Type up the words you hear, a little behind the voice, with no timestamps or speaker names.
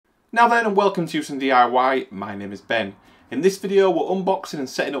Now then, and welcome to Huson DIY, my name is Ben. In this video we're unboxing and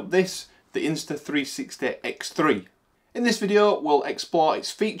setting up the Insta360 X3. In this video we'll explore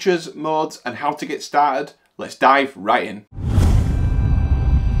its features, modes and how to get started. Let's dive right in.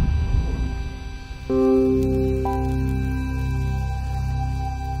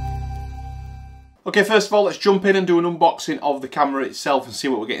 Okay, first of all let's jump in and do an unboxing of the camera itself and see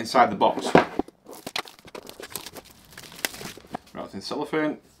what we get inside the box. Wrapped in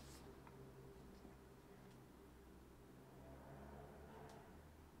cellophane.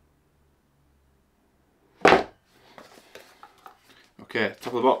 Okay, top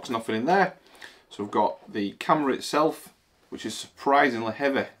of the box, nothing in there. So we've got the camera itself, which is surprisingly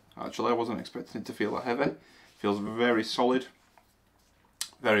heavy. Actually, I wasn't expecting it to feel that heavy. It feels very solid.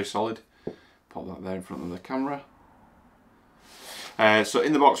 Very solid. Pop that there in front of the camera. So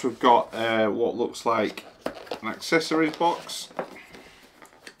in the box we've got what looks like an accessories box.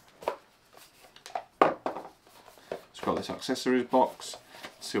 It's got this accessories box.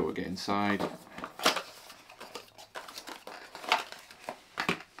 Let's see what we get inside.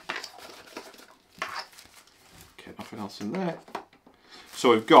 Nothing else in there.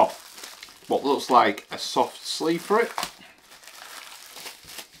 So we've got what looks like a soft sleeve for it,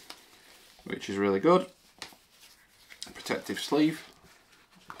 which is really good. A protective sleeve.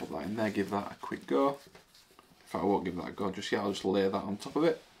 Put that in there, give that a quick go. In fact, I won't give that a go just yet, I'll just lay that on top of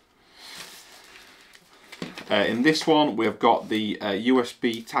it. In this one we've got the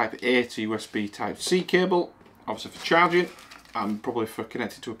USB Type A to USB Type C cable, obviously for charging and probably for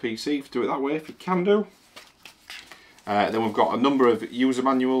connecting to a PC, if you do it that way, if you can do. Then we've got a number of user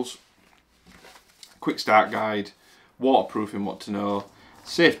manuals, quick start guide, waterproofing, what to know,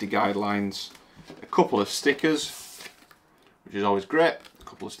 safety guidelines, a couple of stickers, which is always great, a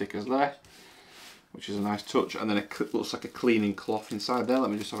couple of stickers there, which is a nice touch, and then it looks like a cleaning cloth inside there.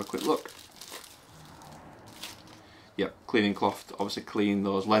 Let me just have a quick look. Yep, cleaning cloth, obviously clean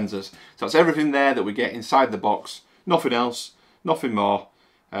those lenses. So that's everything there that we get inside the box, nothing else, nothing more,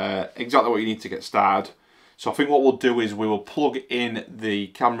 exactly what you need to get started. So I think what we'll do is we will plug in the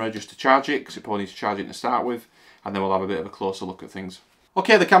camera just to charge it, because it probably needs charging to start with, and then we'll have a bit of a closer look at things.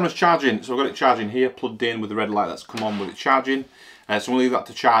 Okay, the camera's charging, so we've got it charging here, plugged in with the red light that's come on with it charging. So we'll leave that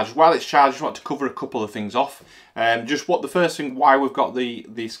to charge. While it's charged, I just want to cover a couple of things off. Just what the first thing, why we've got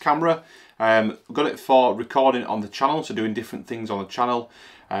this camera. We've got it for recording on the channel, so doing different things on the channel.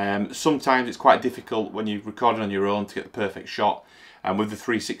 Sometimes it's quite difficult when you're recording on your own to get the perfect shot. And with the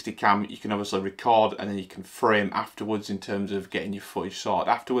 360 cam, you can obviously record and then you can frame afterwards in terms of getting your footage sorted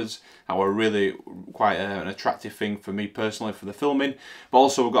afterwards. That were really quite an attractive thing for me personally for the filming. But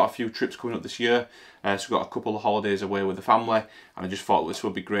also we've got a few trips coming up this year. So we've got a couple of holidays away with the family. And I just thought this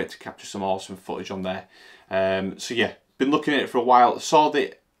would be great to capture some awesome footage on there. So yeah, been looking at it for a while. Saw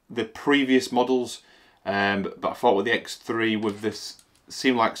the previous models, but I thought with the X3, with this,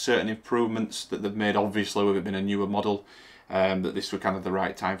 seemed like certain improvements that they've made, obviously with it being a newer model. That this was kind of the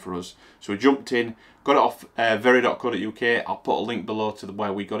right time for us. So we jumped in, got it off very.co.uk. I'll put a link below to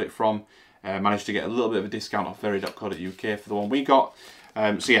where we got it from. Managed to get a little bit of a discount off very.co.uk for the one we got.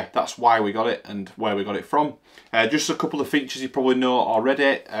 So yeah, that's why we got it and where we got it from. Just a couple of features you probably know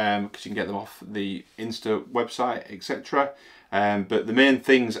already, because you can get them off the Insta website, etc. But the main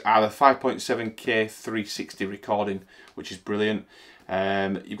things are the 5.7K 360 recording, which is brilliant.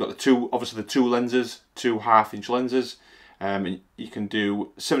 You've got obviously the two lenses, two 1/2 inch lenses. And you can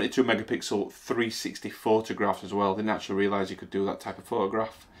do 72 megapixel 360 photographs as well. I didn't actually realise you could do that type of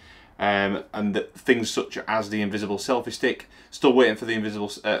photograph. And things such as the invisible selfie stick. Still waiting for the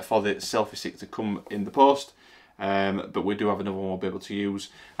selfie stick to come in the post. But we do have another one we'll be able to use.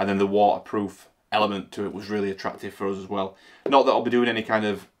 And then the waterproof element to it was really attractive for us as well. Not that I'll be doing any kind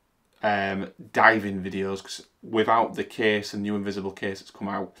of diving videos, because without the case and new invisible case that's come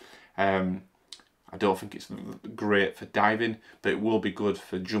out, I don't think it's great for diving, but it will be good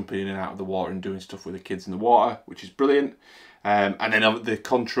for jumping in and out of the water and doing stuff with the kids in the water, which is brilliant. And then the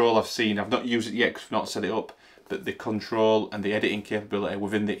control I've not used it yet because I've not set it up, but the control and the editing capability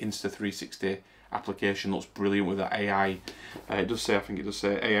within the Insta360 application looks brilliant with that AI. I think it does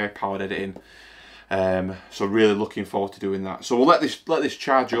say AI powered editing. So really looking forward to doing that. So we'll let this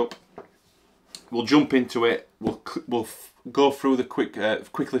charge up. We'll jump into it. We'll go through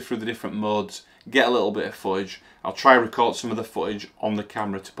quickly through the different modes, get a little bit of footage. I'll try and record some of the footage on the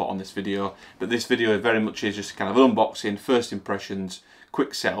camera to put on this video, but this video very much is just kind of an unboxing, first impressions,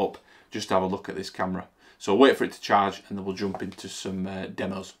 quick setup, just to have a look at this camera. So wait for it to charge and then we'll jump into some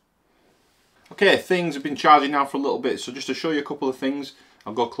demos. Okay, things have been charging now for a little bit, so just to show you a couple of things,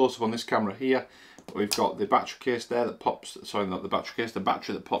 I'll go close up on this camera here. we've got the battery case there that pops, sorry, not the battery case, the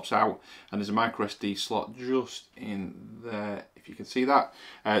battery that pops out, and there's a micro SD slot just in there, if you can see that.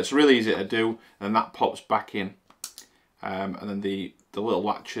 It's really easy to do, and that pops back in. And then the little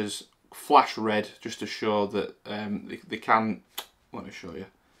latches flash red just to show that they can, let me show you.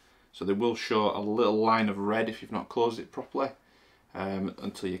 So they will show a little line of red if you've not closed it properly,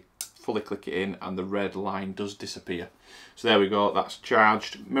 until you fully click it in and the red line does disappear. So there we go, that's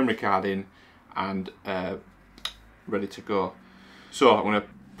charged, memory card in, and ready to go. So I'm going to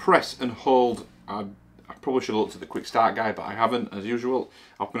press and hold, I probably should have looked at the quick start guide, but I haven't, as usual.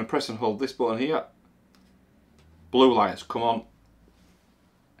 I'm going to press and hold this button here. Blue lights come on.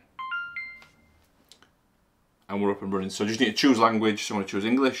 And we're up and running. So just need to choose language, so I'm going to choose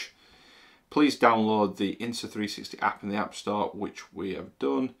English. Please download the Insta360 app in the App Store, which we have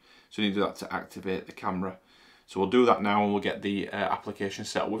done. So you need to do that to activate the camera. So we'll do that now and we'll get the application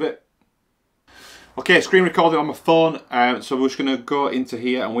set up with it. Okay, screen recording on my phone. So we're just going to go into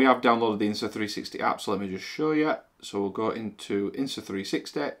here, and we have downloaded the Insta360 app, so let me just show you. So we'll go into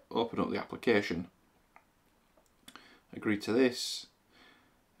Insta360, open up the application. Agree to this.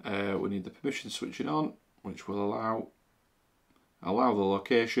 We need the permission switching on, which will allow the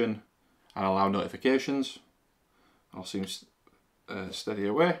location and allow notifications. All seems steady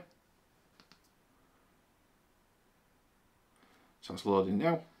away. So it's loading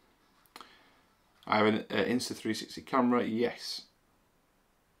now. I have an Insta360 camera, yes.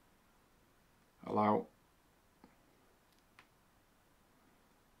 Allow.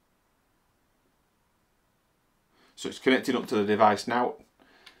 So it's connected up to the device now.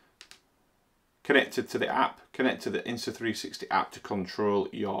 Connected to the app, connect to the Insta360 app to control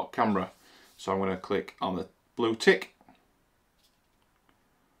your camera. So I'm going to click on the blue tick.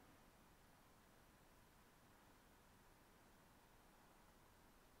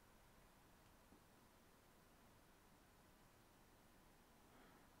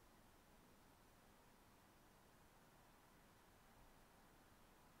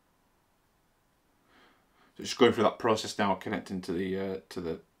 So just going through that process now, connecting to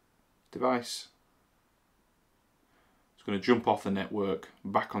the device. It's going to jump off the network,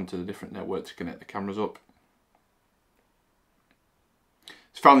 back onto the different network to connect the cameras up.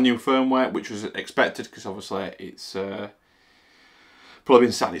 It's found the new firmware, which was expected because obviously it's probably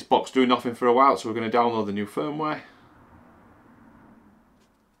been sat in its box doing nothing for a while, so we're going to download the new firmware.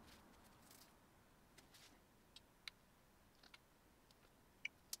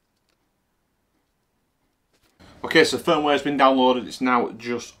 Okay, so firmware has been downloaded. It's now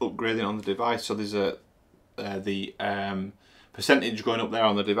just upgrading on the device. So there's the percentage going up there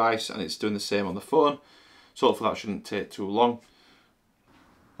on the device, and it's doing the same on the phone. So hopefully that shouldn't take too long.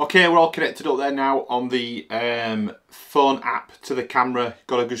 Okay, we're all connected up there now on the phone app to the camera.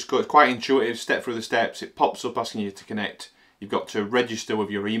 Got to just go. It's quite intuitive. Step through the steps. It pops up asking you to connect. You've got to register with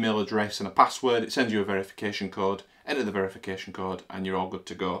your email address and a password. It sends you a verification code. Enter the verification code and you're all good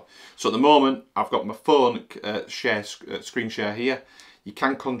to go. So at the moment I've got my phone screen share here. You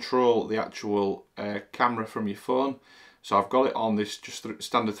can control the actual camera from your phone. So I've got it on this just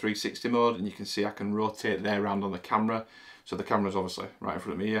standard 360 mode, and you can see I can rotate there around on the camera. So the camera's obviously right in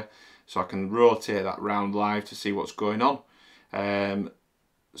front of me here. So I can rotate that round live to see what's going on.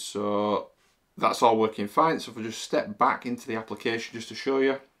 So that's all working fine. So if I just step back into the application just to show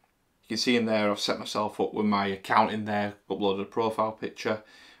you. You can see in there I've set myself up with my account in there, uploaded a profile picture,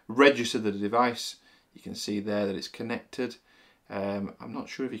 registered the device. You can see there that it's connected. I'm not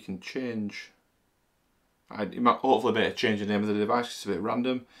sure if you can change, you might hopefully be able to change the name of the device, it's a bit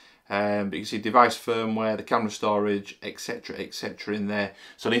random. But you can see device firmware, the camera storage, etc, etc in there.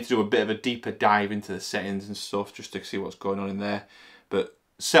 So I need to do a bit of a deeper dive into the settings and stuff just to see what's going on in there. But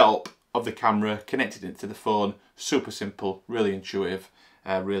setup of the camera, connected it to the phone, super simple, really intuitive.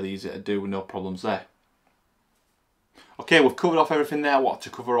 Really easy to do, no problems there. Okay, we've covered off everything there. What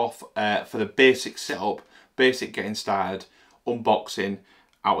to cover off for the basic setup, basic getting started, unboxing,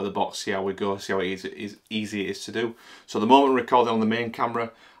 out of the box, see how we go, see how easy it is to do. So at the moment I'm recording on the main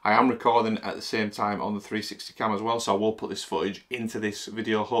camera. I am recording at the same time on the 360 cam as well, so I will put this footage into this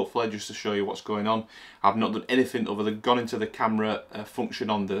video hopefully just to show you what's going on. I've not done anything other than gone into the camera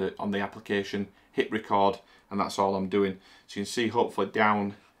function on the application, hit record, and that's all I'm doing. So you can see hopefully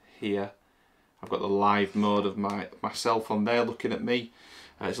down here I've got the live mode of myself on there looking at me.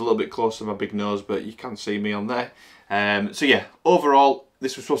 It's a little bit close to my big nose, but you can see me on there. So yeah, overall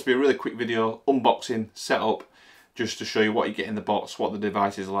this was supposed to be a really quick video, unboxing, setup, just to show you what you get in the box, what the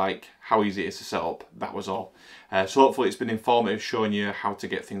device is like, how easy it is to set up. That was all. So hopefully it's been informative, showing you how to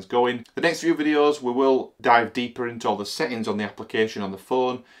get things going. The next few videos we will dive deeper into all the settings on the application on the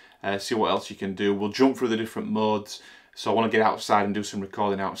phone, see what else you can do. We'll jump through the different modes. So I want to get outside and do some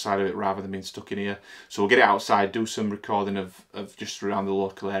recording outside of it rather than being stuck in here. So we'll get it outside, do some recording of just around the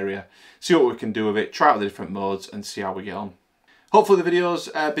local area, see what we can do with it, try out the different modes and see how we get on. Hopefully the video's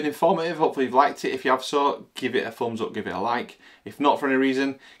been informative, hopefully you've liked it. If you have so, give it a thumbs up, give it a like. If not for any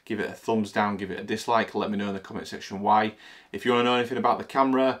reason, give it a thumbs down, give it a dislike. Let me know in the comment section why. If you want to know anything about the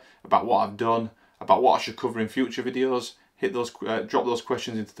camera, about what I've done, about what I should cover in future videos, hit those, drop those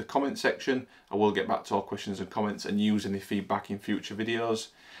questions into the comment section. I will get back to all questions and comments and use any feedback in future videos.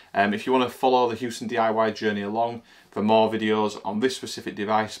 If you want to follow the Huson DIY journey along for more videos on this specific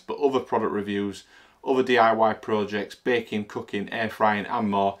device, but other product reviews, other DIY projects, baking, cooking, air frying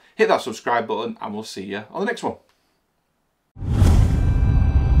and more, hit that subscribe button and we'll see you on the next one.